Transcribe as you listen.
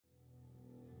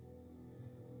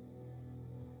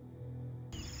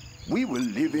We will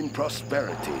live in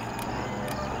prosperity.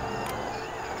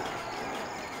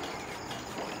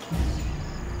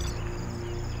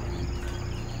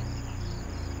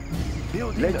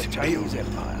 Let's build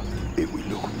empire. It will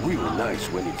look real nice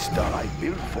when it's done. I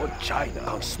built for China.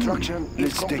 Construction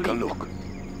is complete. Let's take a look.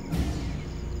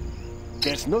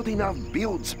 There's not enough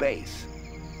build space.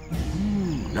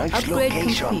 Nice Upgrade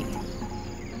location. complete.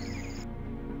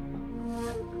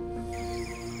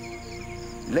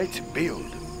 Let's build.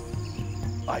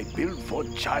 I built for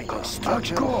China.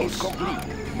 Construction is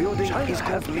complete. Building China is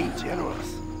complete.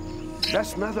 Generous.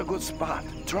 That's not a good spot.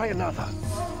 Try another.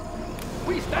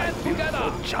 We stand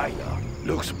together. For China.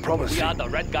 Looks promising. We are the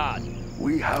Red Guard.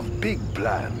 We have big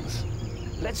plans.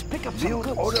 Let's pick up some Build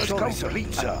goods. orders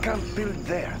complete, sir. I can't build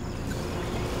there.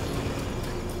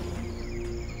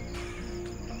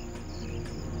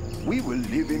 We will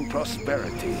live in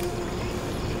prosperity.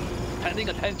 Standing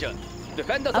attention.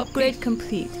 Defenders Upgrade of peace.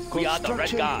 complete. We are the Red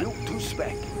Construction Guard. built to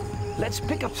spec. Let's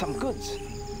pick up some goods.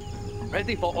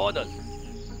 Ready for orders.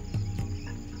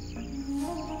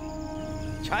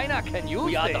 China can use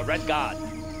We are the Red Guard.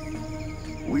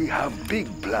 We have big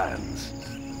plans.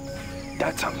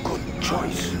 That's a good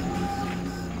choice.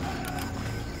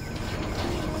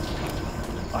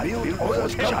 I build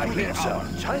orders complete, sir.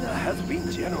 China has been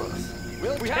generous.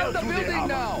 We have the building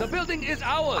now. The building is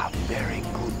ours. A very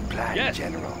good plan, Yes.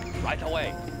 General. Right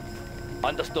away.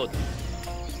 Understood.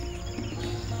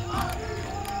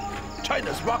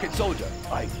 China's rocket soldier.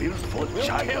 I built for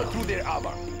China. Tear through their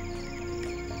armor.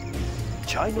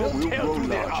 China will Tear grow through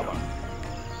their larger. armor.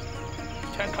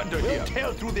 Tank under here.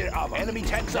 Tear through their armor. Enemy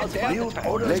tanks out there. Build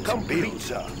orders complete,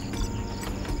 sir.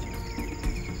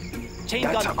 Chain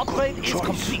That's gun a upgrade good is choice.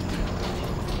 complete.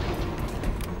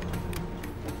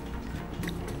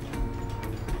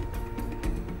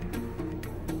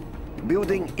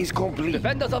 Building is complete.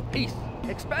 Defenders of peace.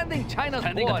 Expanding China's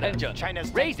border. Attention.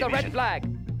 China's Raise the red division.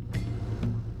 flag.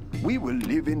 We will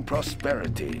live in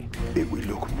prosperity. It will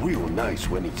look real nice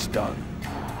when it's done.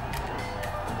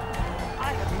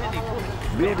 I have many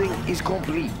bullets. Building is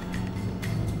complete.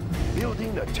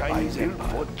 Building the Chinese empire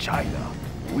for China.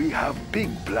 We have big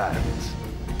plans.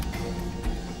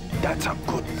 That's a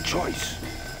good choice.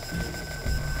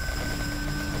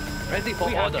 Ready for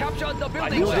order. Captured the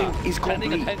building. Building is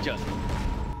Standing complete. attention.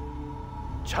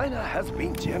 China has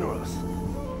been generous.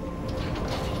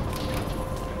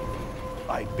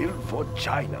 I built for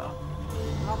China.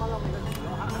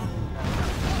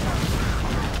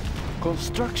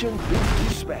 Construction built to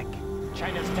spec.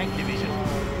 China's tank division.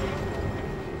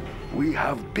 We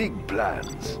have big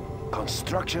plans.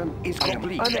 Construction is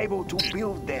complete. Unable to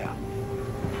build there.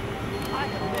 I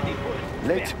have many bullets.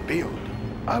 Let's build.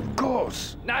 Of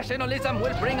course. Nationalism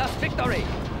will bring us victory.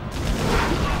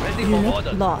 Ready for Unit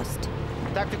order. lost.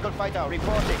 Tactical fighter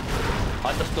reporting.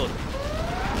 Understood.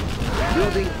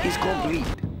 Building is complete.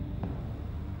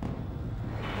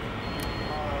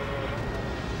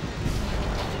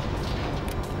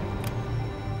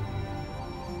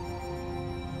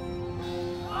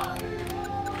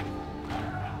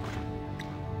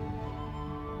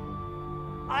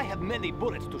 I have many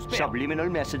bullets to spare. Subliminal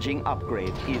messaging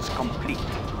upgrade is complete.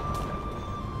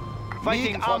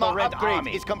 Fighting Need for the armor Red upgrade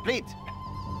Army. is complete.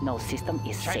 No system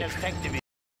is China's safe. tank division.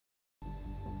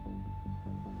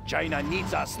 China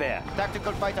needs us there.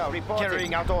 Tactical fighter reporting.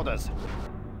 Carrying out orders.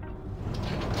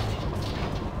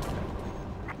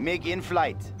 MiG in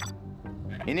flight.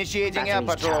 Initiating air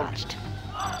Batteries patrol. charged.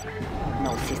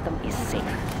 No system is safe.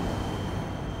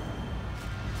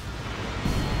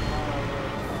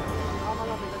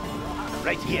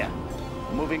 Right here.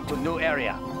 Moving to new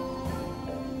area.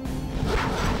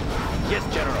 Yes,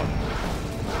 General.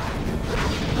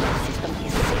 No system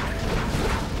is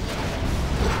safe.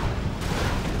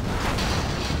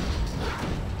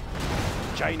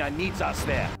 China needs us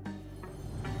there.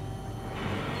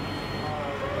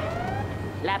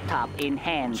 Laptop in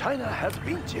hand. China has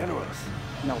been generous.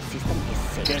 No system is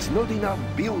safe. There's not enough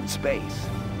build space.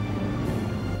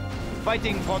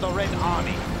 Fighting for the Red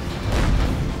Army.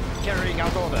 Carrying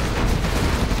out orders.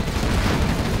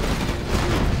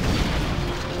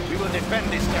 We will defend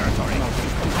this territory. No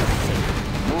system is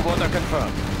safe. Move order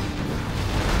confirmed.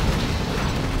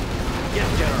 Yes,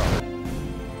 General.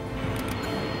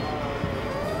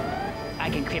 I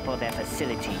can cripple their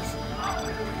facilities.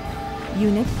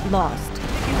 Unit lost.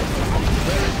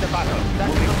 Where is the battle?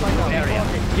 Moving to new area.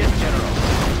 Yes, General.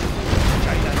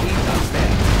 China needs us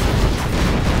there.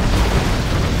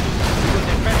 We will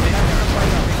defend this territory.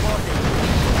 Reporting.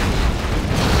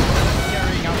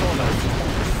 Carrying out orders.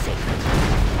 Safe.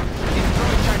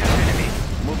 Destroy China's enemies.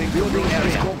 Moving to Building new is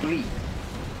area. complete.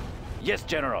 Yes,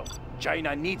 General.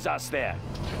 China needs us there.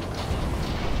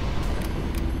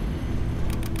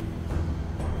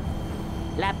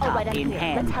 Laptop in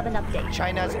hand. Let's have an update.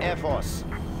 China's Air Force.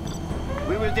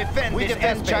 We will defend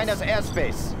China's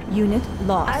airspace. Unit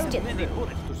lost. I have many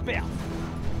bullets to spare.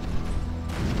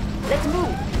 Let's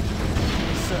move.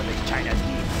 Serving China's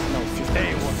needs. No system They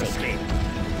is won't safe. escape.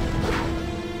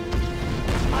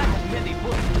 I have many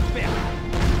bullets to spare.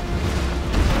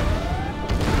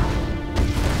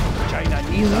 China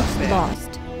needs Unit us there.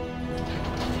 lost.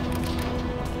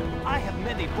 I have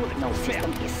many bullets No to spare.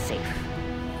 system is safe.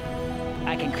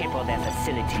 I can cripple their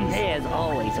facilities. There's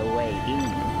always a way in.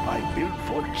 I built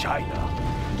for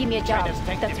China. Give me a job. China's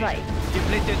tank That's division. right.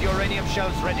 Depleted uranium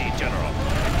shells ready, General.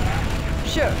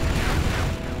 Sure.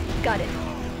 Got it.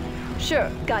 Sure,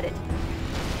 got it.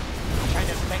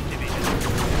 China's tank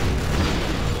division.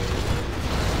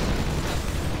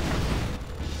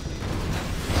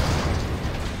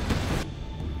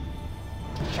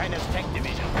 China's tank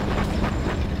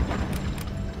division.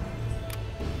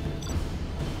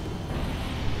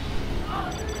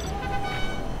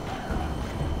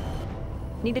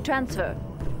 Need a transfer.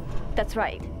 That's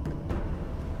right.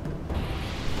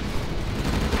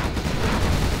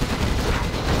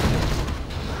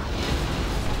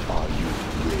 Are you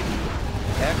ready?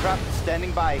 Aircraft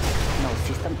standing by. No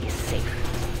system is safe.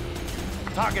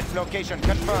 Target's location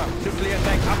confirmed. Nuclear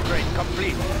tank upgrade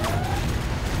complete.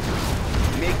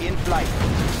 MiG in flight.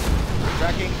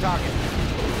 Tracking target.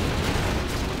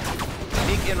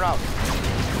 MiG en route.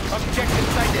 Objective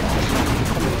sighted.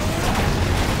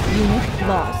 Unit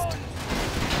lost.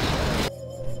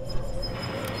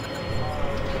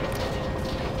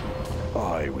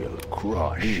 I will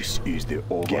crush. This is the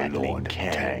Overlord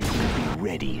tank. Will be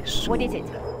ready soon. What is it?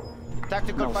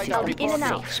 Tactical No fighter system in and reporting.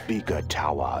 out. Speaker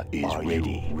tower is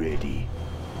ready. Ready.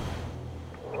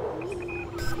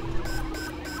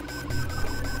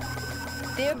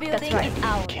 Their building Gatling is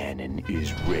ours. cannon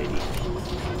is ready.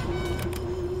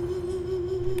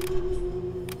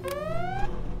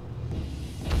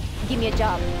 Give me a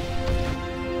job.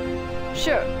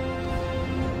 Sure.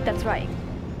 That's right.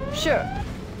 Sure.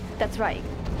 That's right.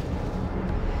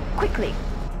 Quickly.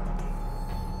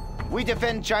 We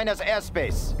defend China's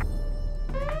airspace.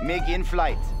 MiG in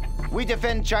flight. We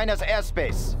defend China's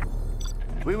airspace.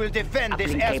 We will defend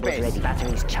this Uplink cables ready. airspace.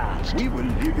 Batteries charged. We will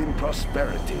live in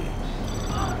prosperity.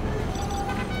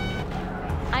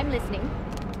 I'm listening.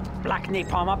 Black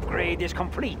Napalm upgrade is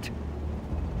complete.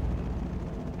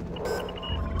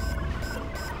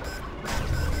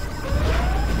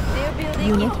 Their building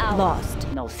Unit is ours. lost.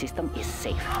 No system is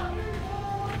safe.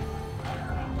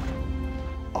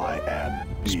 I am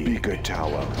Speaker tower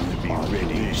will be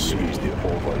ready. This is the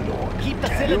Overlord. Keep the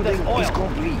tank. cylinders Building is oiled.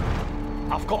 complete.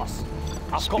 Of course.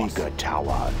 Of course. Speaker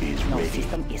tower is No ready.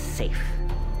 system is safe.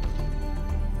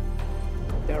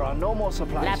 There are no more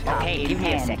supplies. Laptop Okay, in give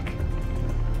me a hand. sec.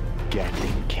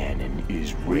 Gatling cannon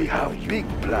is ready. We have big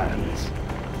plans.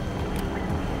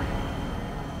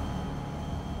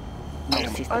 No I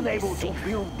am system unable is to safe.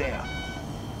 build there.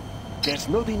 There's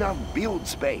not enough build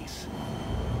space.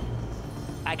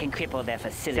 I can cripple their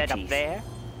facilities. Set up there.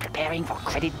 Preparing for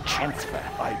credit transfer.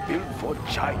 I built for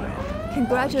China.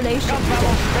 Congratulations.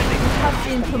 Gunbarrels ready. You have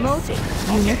been promoted.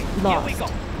 Unit Here we lost. go.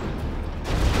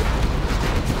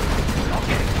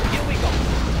 Okay, here we go.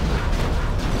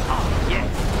 Ah, yes.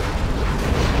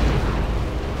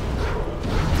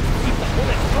 Keep the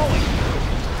bullets flowing.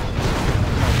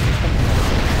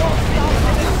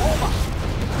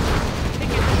 Take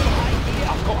it to the idea.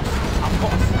 Of course, of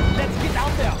course. Let's get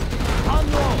out there.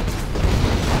 Unload.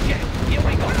 Okay, here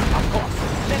we go. Of course.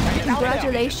 Let's get out there.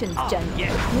 Congratulations, Ah, General.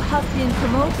 yes. You have been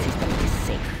promoted. System is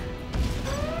safe.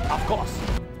 Of course.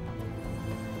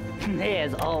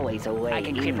 There's always a way. I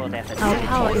can cripple their Our facilities.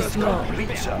 power is low.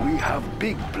 Complete, sir. We have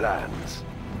big plans.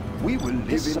 We will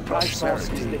live in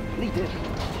prosperity. depleted.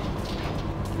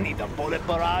 Need a bullet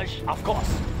barrage? Of course.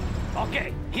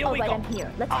 Okay, here All we right, go. I'm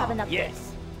here. Let's have an update.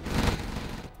 Yes.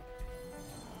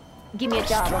 Give me a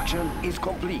job. Construction is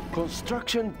complete.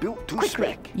 Construction built to Quickly.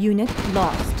 spec. Unit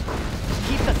lost.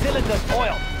 Keep the cylinders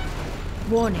oiled.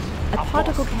 Warning. A Of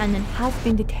particle course. cannon has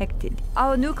been detected.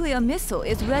 Our nuclear missile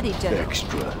is ready, General.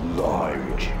 Extra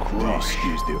large. This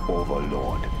is the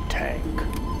Overlord tank.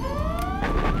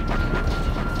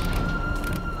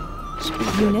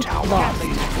 Speaker Unit tower lost. is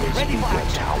ready. Ready for Speaker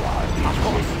action. tower Of is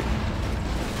course. ready.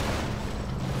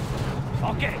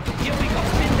 Okay, here we go.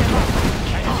 Spin them up.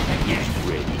 Yes.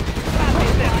 Ready.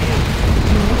 Spin them.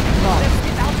 Unit lost. Let's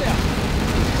get out there.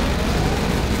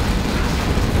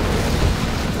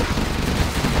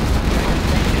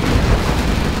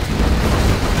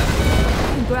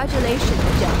 Congratulations,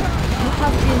 General.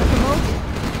 have been promoted.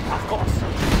 Of course.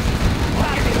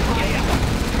 Rocket in the air.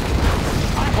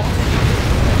 Of course.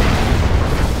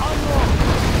 Unload.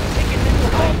 Take it into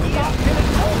high gear. Till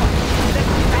it's over.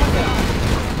 Let's get out there.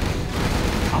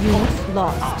 Of course. Unit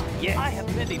lost. Yes. I have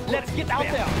ready. Let's get out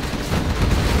there.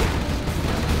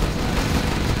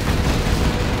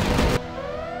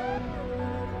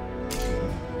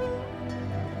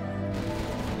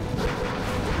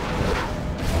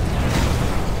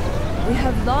 We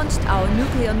have launched our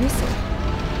nuclear missile.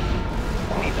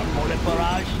 Need a bullet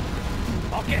barrage.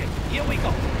 Okay, here we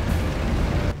go.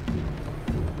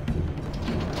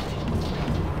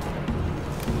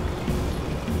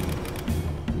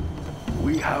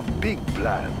 We have big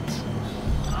plans.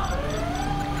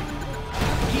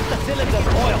 Keep the cylinders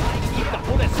oiled. Keep the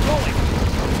bullets flowing.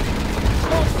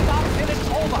 Don't stop till it's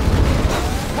over.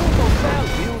 Move those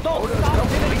valves. Don't stop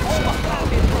till it's over.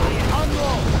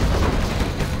 Unload.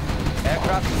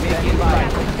 Aircraft standing by.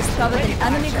 Discovered an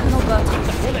enemy converter. Keep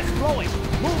the bullets flowing.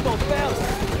 Move those valves.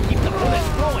 Keep the bullets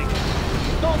flowing.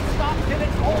 Don't stop till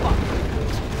it's over.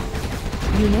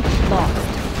 Unit lost.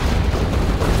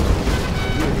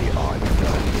 Really are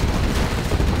done.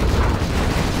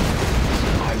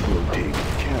 I will take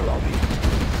care of it.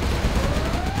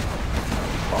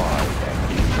 I am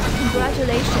in.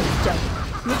 Congratulations, Joe.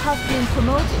 You have been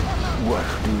promoted. What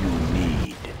do you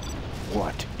need?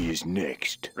 What is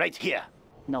next? Right here.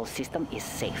 No system is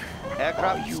safe.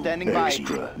 Aircraft You standing by.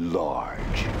 extra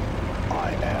large.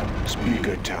 I am.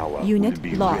 Speaker tower Unit will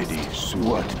be lost. ready soon.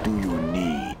 What do you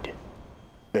need?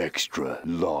 Extra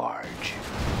large.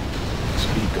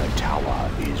 Speaker tower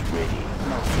is ready.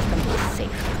 No system is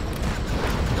safe.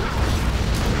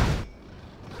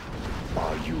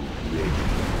 Are you ready?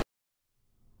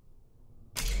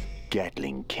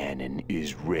 Gatling cannon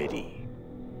is ready.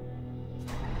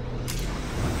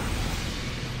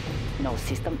 No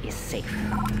system is safe.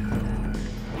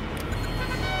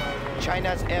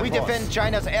 China's Air Force. We defend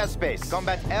China's airspace.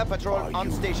 Combat air patrol Are on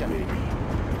you station.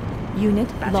 ready? Unit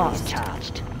Batteries lost.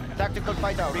 charged. Tactical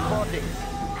fighter reporting.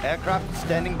 Aircraft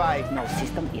standing by. No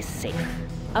system is safe.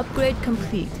 Upgrade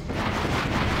complete.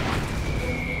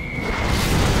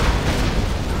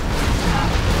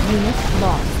 Unit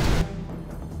lost.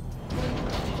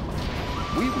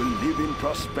 We will live in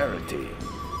prosperity.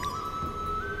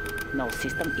 No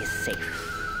system is safe.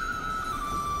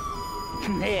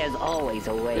 There's always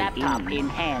a way. Laptop in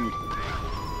hand.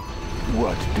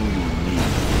 What do you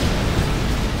need?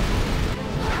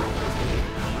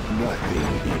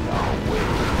 Nothing in our way.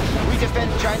 We defend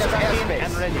China's airspace.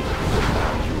 And ready.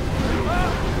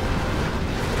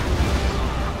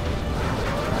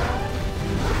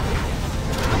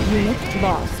 Unit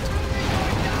lost.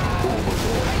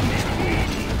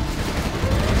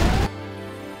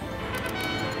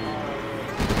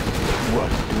 What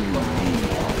do you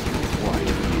need? What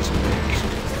is next?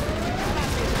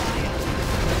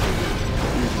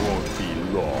 It won't be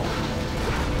long.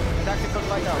 Tactical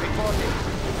fighter reporting.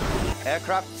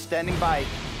 Aircraft standing by.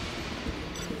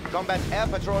 Combat air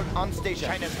patrol on station.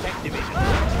 China's tank division. I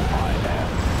am.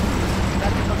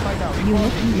 Tactical fighter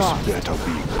reporting. Unit lost. Better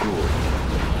be good.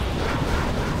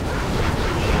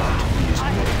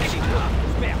 What is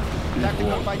next?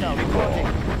 Tactical fighter reporting.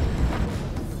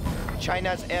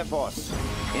 China's Air Force.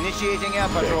 Initiating air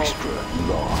patrol. Extra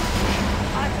large.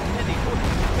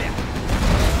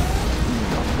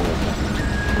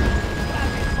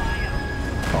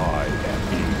 I am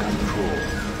in control.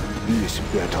 This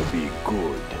better be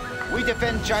good. We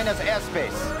defend China's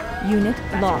airspace. Unit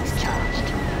lost.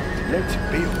 Charged. Let's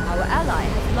build. Our ally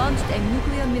has launched a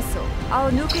nuclear missile.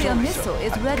 Our nuclear missile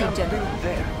is ready, General.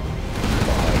 There.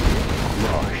 I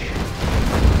crush.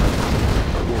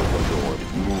 Overlord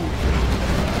move.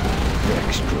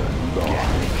 Extra large.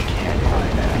 I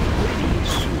am ready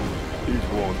soon. It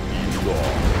won't be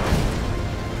long.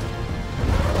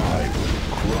 I will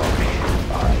crush.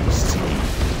 I see.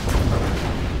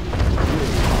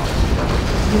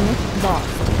 Unit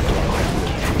lost. I will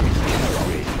take care of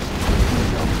it.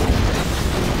 In a moment.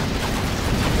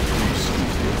 This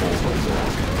is the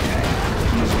Overlord.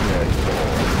 Is that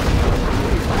all?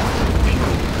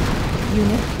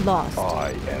 Unit lost. I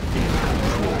am in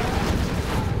control.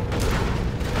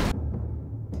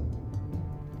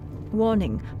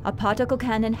 Warning, a particle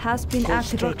cannon has been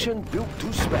activated. Construction built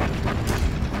to spec.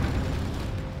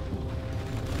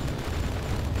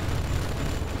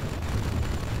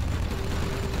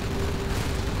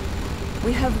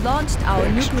 We have launched our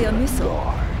nuclear Extra missile.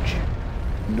 large.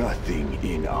 Nothing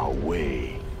in our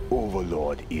way.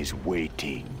 Overlord is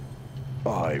waiting.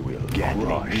 I will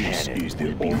crush. This is the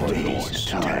Overlord's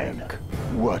tank.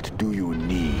 What do you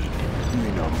need?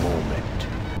 In a moment.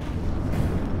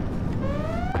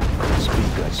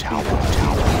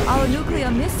 Our nuclear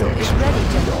missile is ready,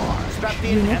 General. Strapped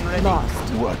in Unit and ready.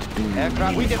 lost. What do you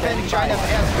Aircraft, we need? defend China's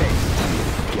airspace.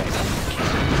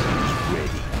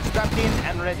 Ready. Strapped in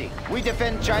and ready. We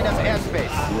defend China's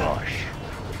airspace. Rush.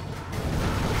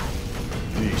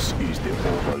 This is the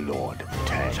Overlord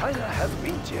tank. China has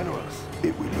been generous.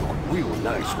 It will look real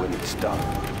nice when it's done.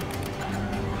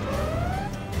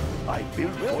 I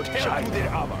built for China. Their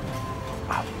armor.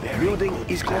 The building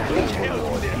is complete.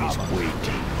 Overlord is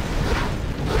waiting.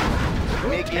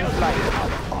 Make in flight.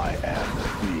 I am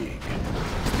big.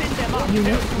 Spin them up.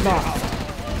 Unit lost.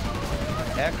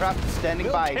 Aircraft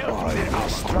standing by. My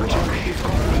destruction is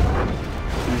complete.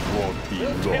 It won't be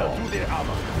Tear long. through their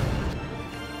armor.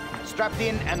 Strapped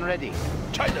in and ready.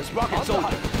 China's rocket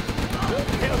soldiers.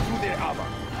 Tear through their armor.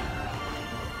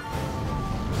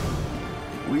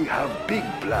 We have big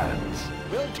plans.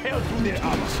 We'll tear through their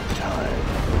armor. It's time.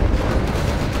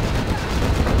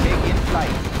 Make in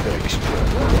flight. Extra.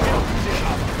 Tear through their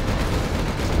armor.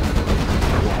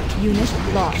 Unit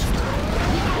lost.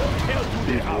 Tear through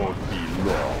their It armor. won't be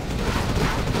long.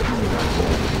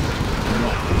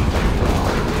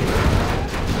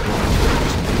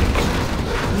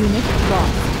 Unit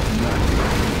lost.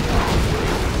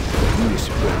 This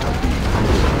better be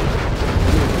good.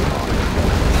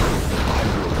 I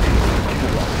will take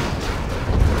care of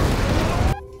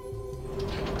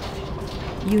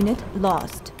it. Unit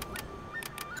lost.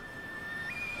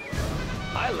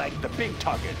 I like the big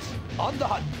targets. On the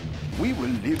hunt. We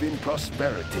will live in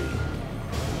prosperity.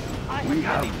 We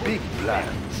have big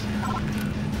plans.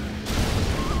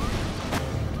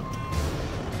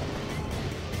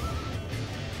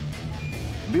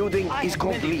 Building is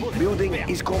complete. Building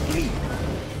is complete.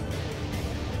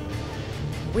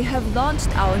 We have launched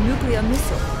our nuclear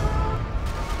missile.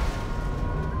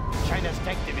 China's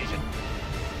tank division.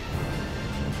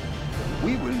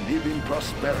 We will live in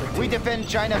prosperity. We defend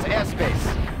China's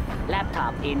airspace.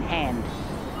 Laptop in hand.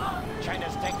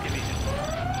 China's tank division.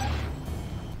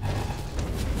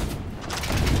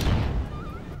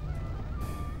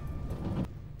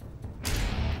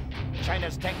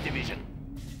 China's tank division.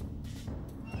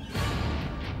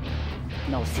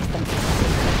 No system.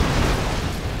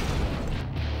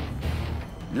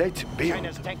 Let's build.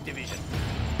 China's tank division.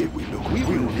 It will look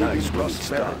real nice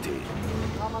prosperity.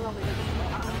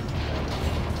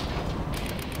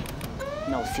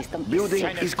 No system. Building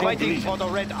China's is fighting complete. for the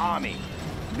Red Army.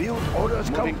 Build orders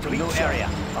Moving to complete, new sir. area.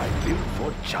 I built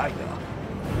for China.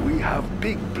 We have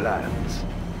big plans.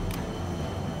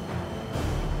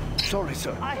 Sorry,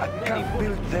 sir. I can't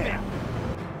build there.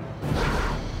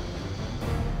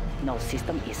 No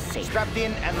system is safe. Strapped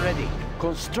in and ready.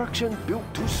 Construction built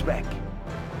to spec.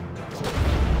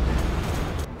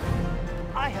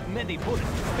 I have many bullets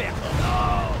to spare.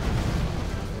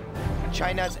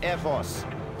 China's Air Force.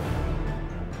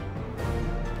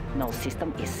 No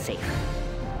system is safe.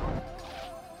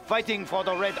 Fighting for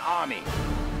the Red Army.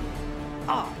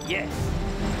 Ah, yes.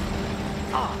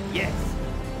 Ah, yes.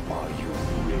 Are you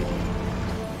ready?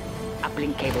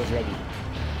 Uplink cables ready.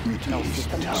 It No is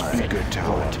system is time. safe. Speaker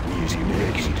tower is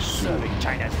ready soon. Serving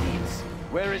China's needs.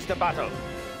 Where is the battle?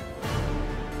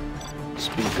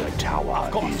 Speaker tower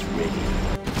course. is ready.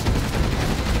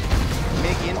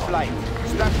 Make in flight.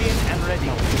 Strapped in and ready.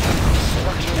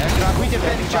 Aircraft, we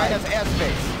defend China's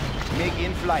airspace. Make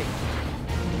in flight.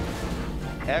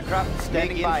 Aircraft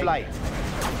standing by. In flight.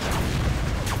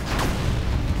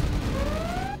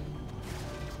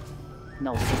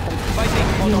 No system. Fighting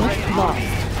for the Red Unit Army.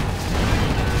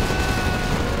 lost.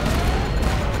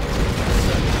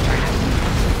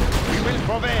 We will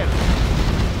prevail.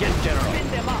 Yes, General. Spin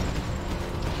them up.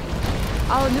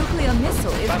 Our nuclear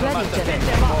missile is ready, Spin General.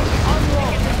 them up.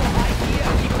 Unload.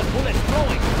 Keep the bullets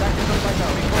flowing.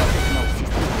 No system is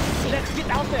safe. Let's get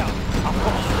out there. Of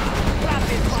course.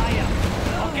 Rapid fire.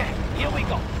 Okay, here we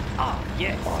go. Ah,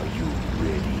 yes. Are you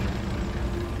ready?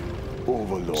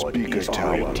 Overlord is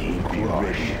tower be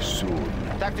ready soon.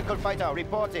 Tactical fighter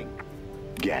reporting.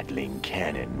 Gatling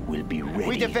cannon will be ready.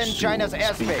 We defend soon. China's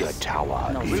Speaker airspace. tower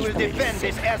No, is We will ready. defend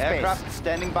this airspace. Aircraft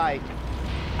standing by.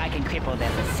 I can cripple their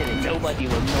facility. Nobody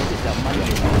will notice the money.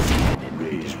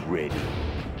 Cannon is ready.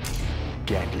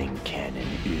 Gatling cannon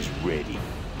is ready.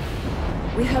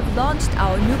 We have launched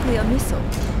our nuclear missile.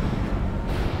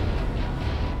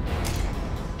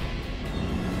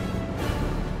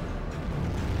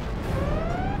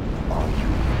 Are you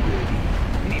ready?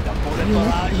 Need a bullet Unit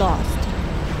barrage. lost.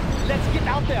 Let's get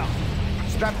out there.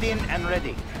 Strapped in and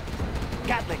ready.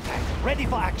 Gatling tank, ready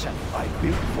for action. I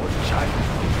built for China.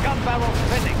 Gun barrel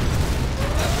spinning.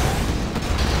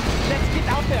 Let's get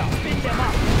out there. Spin them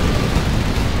up.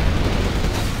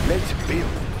 Let's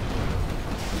build.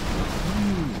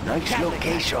 Nice Gatling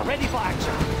location. gun, ready for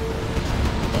action.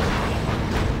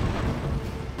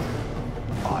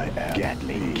 I am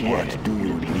Gatling cannon. What do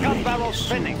you need? Gun barrel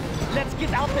spinning. Let's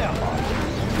get out there.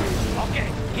 Okay,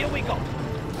 here we go.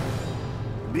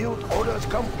 Build orders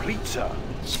complete, sir.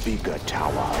 Speaker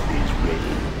tower is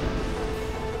ready.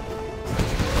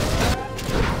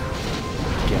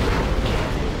 Gatling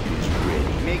cannon is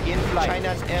ready. Make in flight.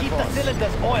 China's Air Keep the Force.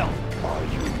 cylinders oil. Are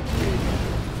you ready?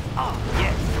 Ah,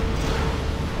 yes.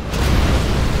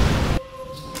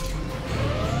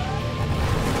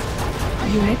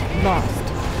 Unit lost.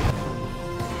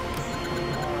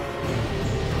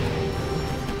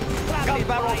 Gun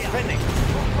barrel spinning.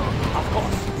 Of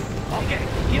course. Okay,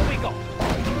 here we go.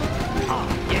 Ah,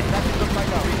 yes. Tactical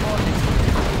fighter reporting.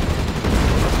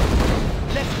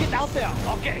 Let's get out there.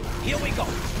 Okay, here we go.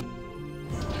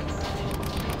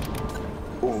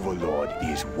 Overlord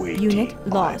is waiting. Unit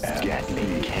lost. I am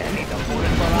Gatling cannon.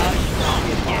 Bullet barrage.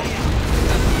 Yes.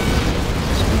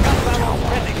 Gun barrel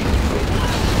spinning.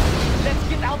 Let's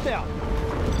get out there.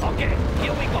 Okay,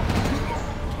 here we go.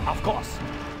 Of course.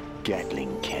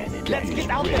 Gatling cannon. Let's is get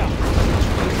out ready. there.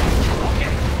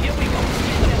 Okay, here we go.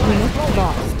 Unit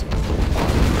lost.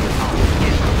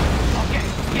 Okay,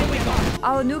 here we go.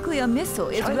 Our nuclear missile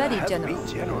is China ready, has General. been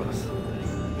generous.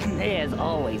 There's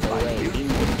always a way.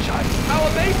 Our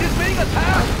base is being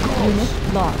attacked.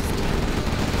 Unit lost.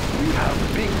 We have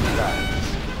big plans.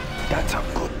 That's a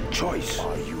good choice.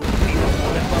 Are you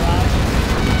Bullet barrage.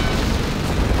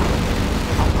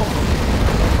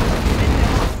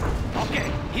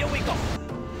 Okay, here we go.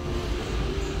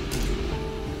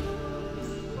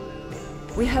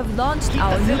 We have launched Keep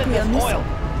our the nuclear cylinders missile. oil.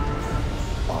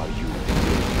 Are you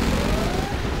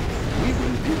We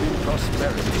will live in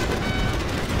prosperity.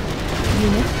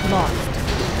 Unit lost.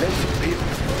 Let's build.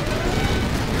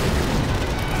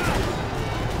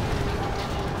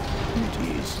 It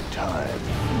is time.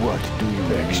 What do you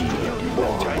Extra need?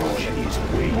 large is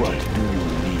waiting. What do you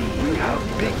need? We have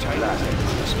big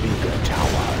plans. Speaker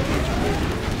tower is ready.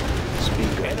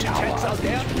 Speaker Any tower tanks out is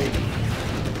there? ready.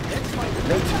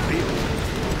 Let's build.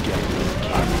 Gatling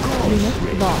cannon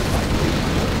Unit lost.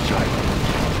 China.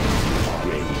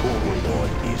 ready.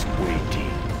 Overlord is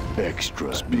waiting. Extra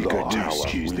speaker tower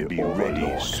will be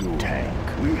ready soon. Tank.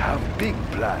 We have big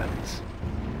plans.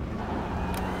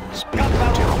 Speaker Gun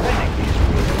barrel tower spinning. is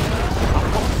ready.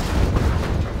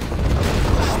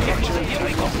 Okay, here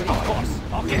we go. Of course.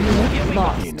 Okay, here Unit we go.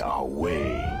 lost. In our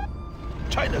way.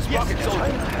 China's Yes, rocket yes,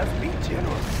 China has been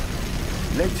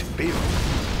generous. Let's build.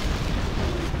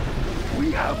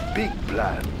 We have big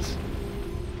plans.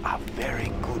 A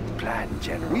very good plan,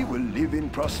 General. We will live in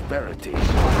prosperity.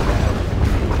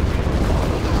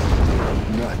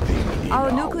 Nothing in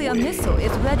Our nuclear way. missile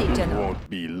is ready, It General. won't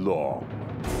be long.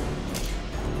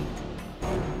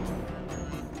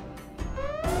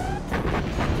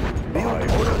 Build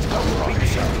orders complete,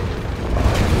 sir.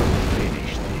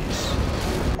 Finish this.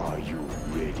 Are you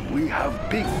ready? We have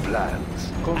big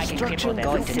plans. I can cripple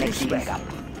them with the next respect. up.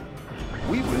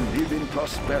 We will live in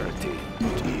prosperity.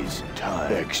 It is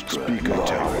time. Extra Speaker large.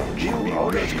 tower. Will be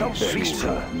Orders ready. complete, Extra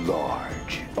sir.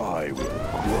 large. I will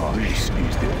crush. This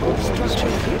is the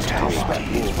Speaker tower.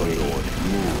 Overlord.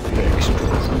 Move extra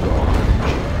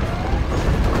large.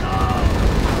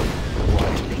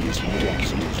 What is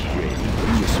next is ready.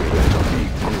 This better be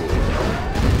good.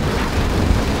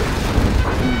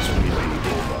 This will be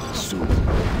over soon.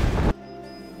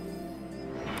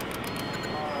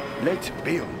 Let's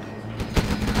build.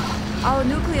 Our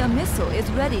nuclear missile is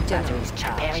ready, General.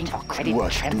 Preparing for credit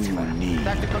What do transfer. you need?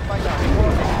 Tactical fighter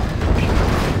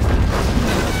reporting.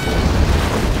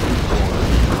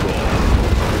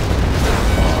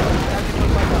 Tactical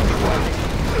fighter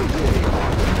reporting.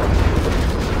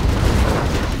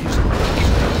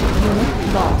 Unit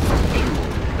lost.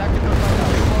 Tactical fighter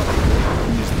reporting.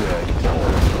 Is that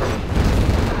all?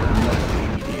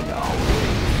 Nothing in our way.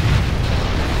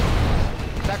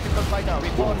 Tactical fighter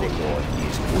reporting. Overlord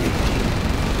is waiting.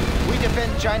 We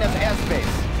defend China's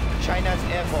airspace. China's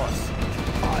Air Force.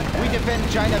 We defend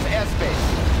China's airspace.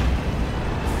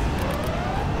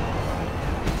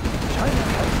 China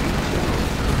has been generous.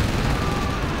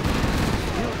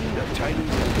 Building the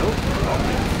Chinese is no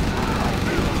problem.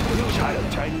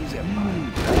 Chinese empire.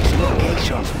 Nice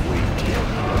location. Waiting.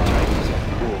 Chinese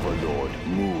empire. Overlord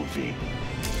moving.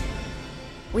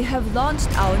 We have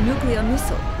launched our nuclear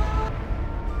missile.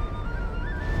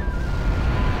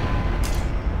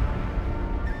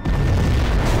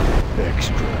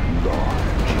 Extra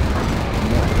large.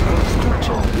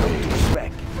 Construction up to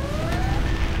spec.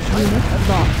 Unit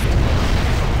lost.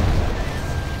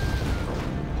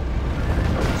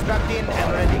 Strapped in and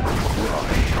ready.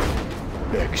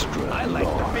 Extra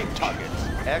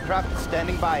Aircraft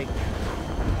standing by.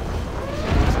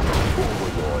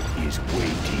 Overlord is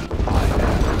waiting. I am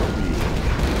big.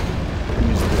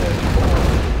 Is that all?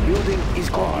 Building is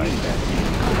I complete. am in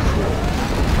control.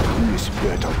 This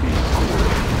better be good.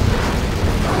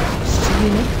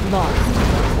 Unit lost.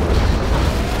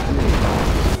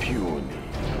 Puny.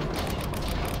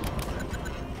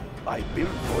 I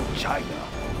built for China.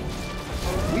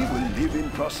 We will live in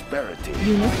prosperity.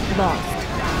 Unit lost.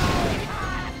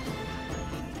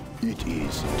 It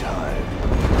is time.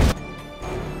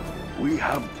 We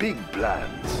have big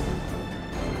plans.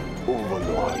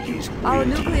 Overlord is waiting. Our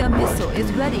nuclear missile What is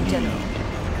do ready, you need? General.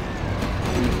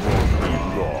 It won't be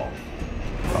long.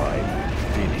 I will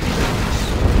finish this.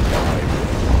 I will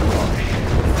crush.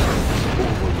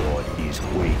 Overlord is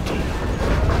waiting.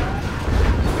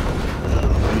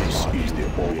 This is the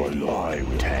Overlord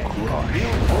tank.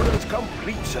 New orders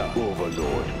complete, sir.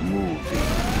 Overlord moving.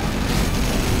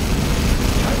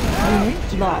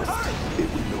 Unit lost. It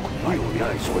will look Real like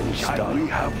nice when it's done. We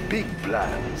have big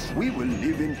plans. We will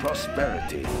live in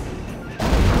prosperity.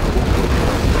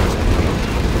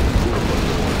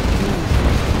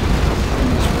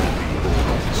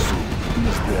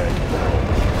 Is that all?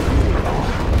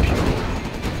 Pure.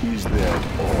 Is that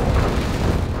all?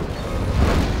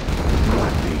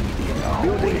 Nothing in our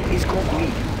Building way. is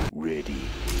complete. Ready.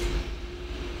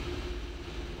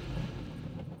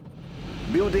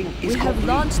 Building is We have complete.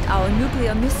 launched our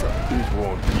nuclear missile. It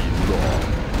won't be long.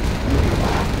 We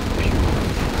are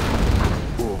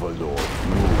pure. Overlord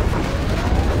moving.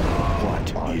 What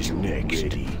is next?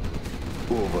 Ready.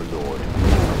 Overlord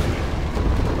moving.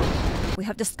 We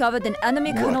have discovered an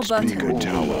enemy Colonel What bigger Burton.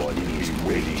 tower is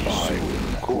waiting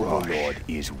soon? Overlord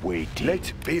is waiting.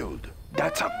 Let's build.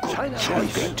 That's a good Bigger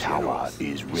choice. tower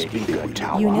is ready. Bigger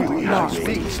tower Unit We is have lost.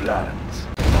 big plans.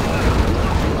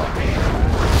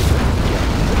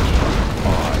 I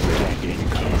am in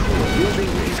control.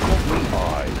 Building is complete. I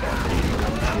am in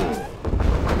control.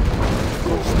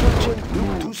 Construction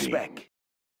Overlord to moving. spec.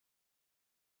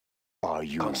 Are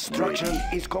you Construction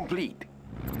ready? is complete.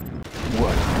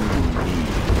 What do you need?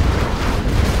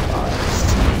 I'll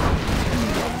see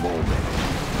in a moment.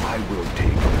 I will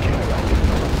take care of it.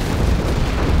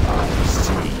 I'll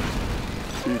see.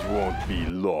 It won't be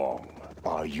long.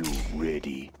 Are you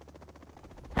ready?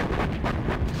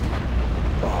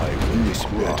 This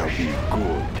better be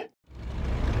good.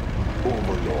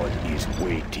 Overlord is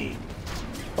waiting.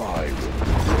 I will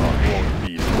crush. Won't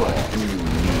be long. What do you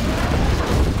need?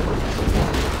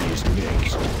 What is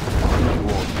next? It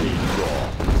won't be long.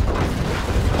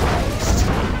 I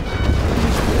see.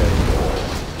 Is that all?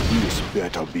 This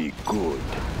better be good.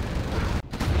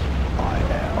 I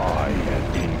am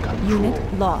in control. Unit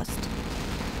lost.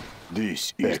 This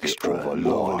is the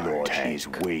Overlord. Overlord is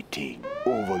waiting.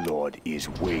 Overlord is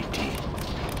waiting.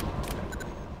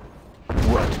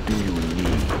 What do you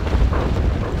need?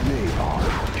 They are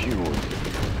pure.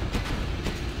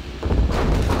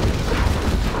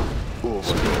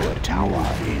 Overlord tower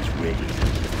is ready.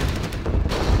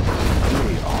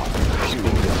 They are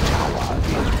pure. The tower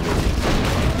is ready.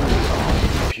 They are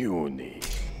puny.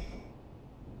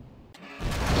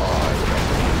 I am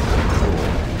in control.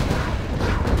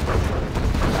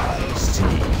 I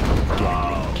see.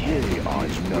 Carry on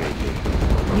ready.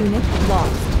 Unit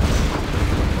lost.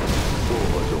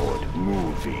 Overlord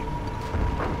moving.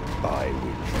 I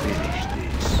will finish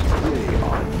this. They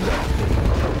are nothing.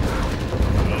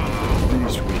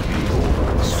 This will be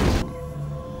over soon.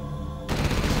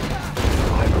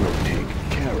 I will take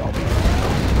care of it.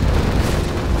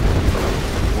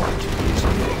 What is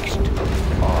next?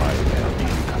 I am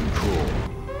in control.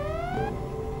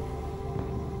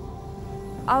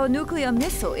 Our nuclear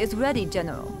missile is ready,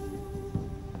 General.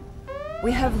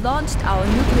 We have launched our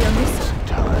nuclear missile.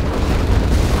 Time.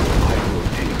 I will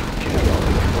take care of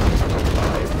it.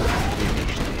 I will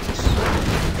finish this.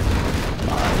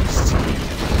 I see.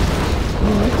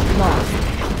 Unit lost.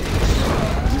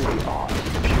 They are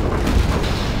pure.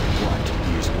 What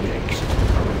is next?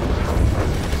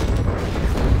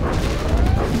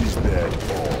 Is that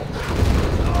all?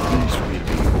 This will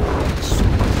be over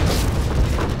soon.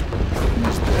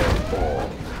 Is that all?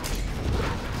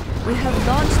 We have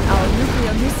launched our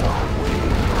nuclear missile.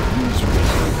 This will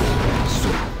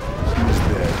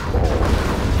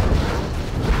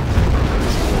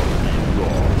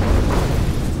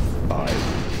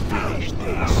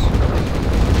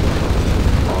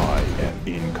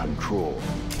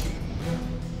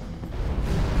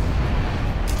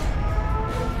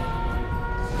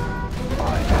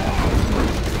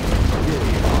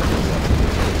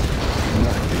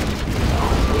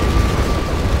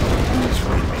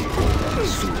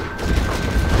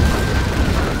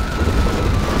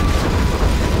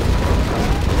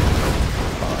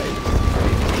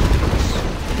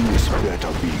This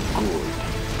better be good.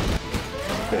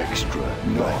 Extra,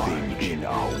 nothing in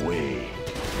our way.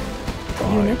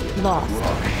 Unit lost.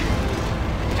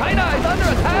 China is under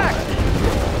attack!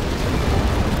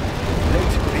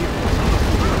 Let's build.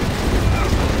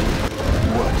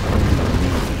 What do you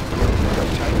need? The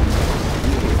Chinese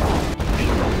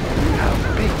we have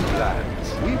big plans.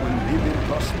 We will live in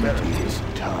prosperity. It is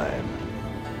time.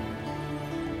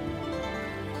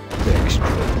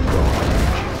 Extra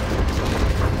large.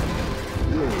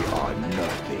 They are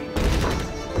nothing.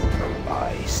 I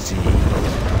see.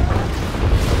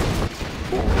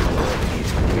 Overlord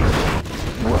is waiting.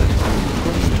 What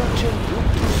construction?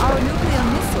 Our nuclear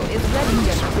missile is ready,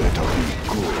 This General. better be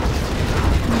good.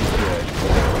 Dead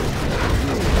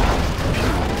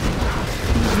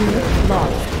Unit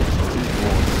lost. It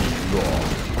won't be long.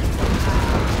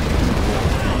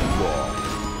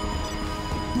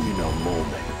 In a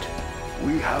moment.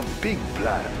 We have big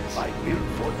plans. I build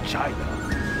for China.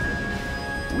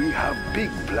 We have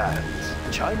big plans.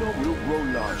 China will grow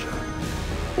larger.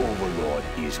 Overlord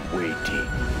is waiting.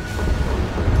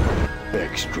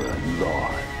 Extra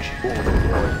large.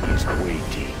 Overlord is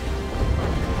waiting.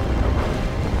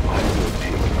 I will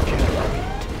take care of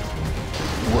it.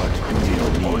 What do you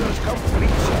need? Orders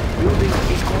complete, sir. Building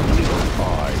is complete.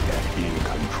 I am in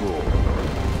control.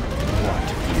 What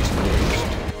is next?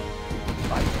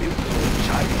 I build for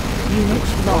China. Unit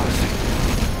lost.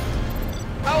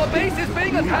 Our base is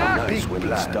being We have attacked! big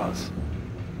plans.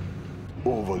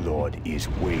 Overlord is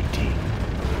waiting.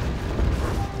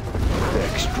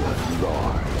 Extra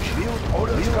large. Build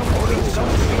orders complete, sir.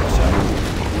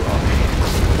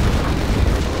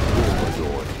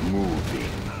 Overlord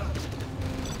moving.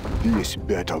 This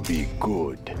better be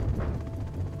good.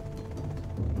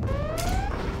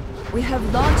 We have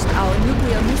launched our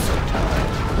nuclear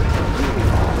missile.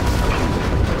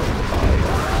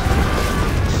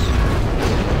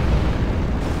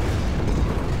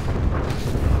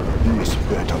 This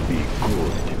better be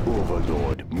good.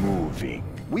 Overlord moving.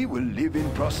 We will live in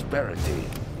prosperity.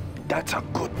 That's a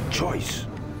good choice.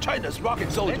 China's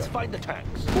rocket soldier. Let's find the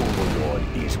tanks. Overlord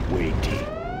is waiting.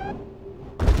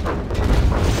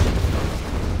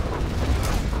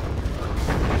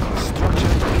 Construction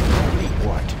is complete.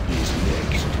 What is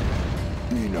next?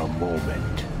 In a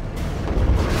moment.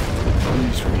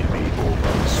 This will be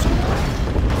over soon.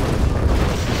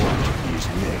 What is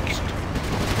next?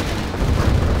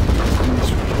 This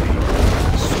will be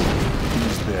over soon.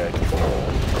 Is that all?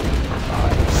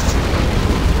 I see.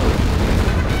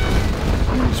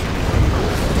 This will be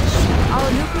over soon. Our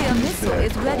nuclear missile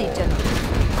is ready, General.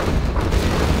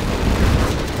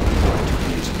 What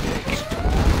is next?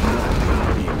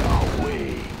 Nothing in our way.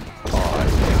 I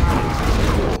am in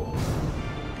control.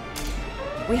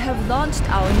 We have launched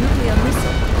our nuclear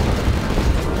missile.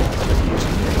 What is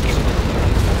next?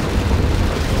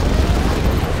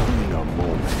 In a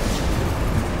moment.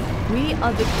 We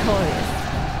are victorious.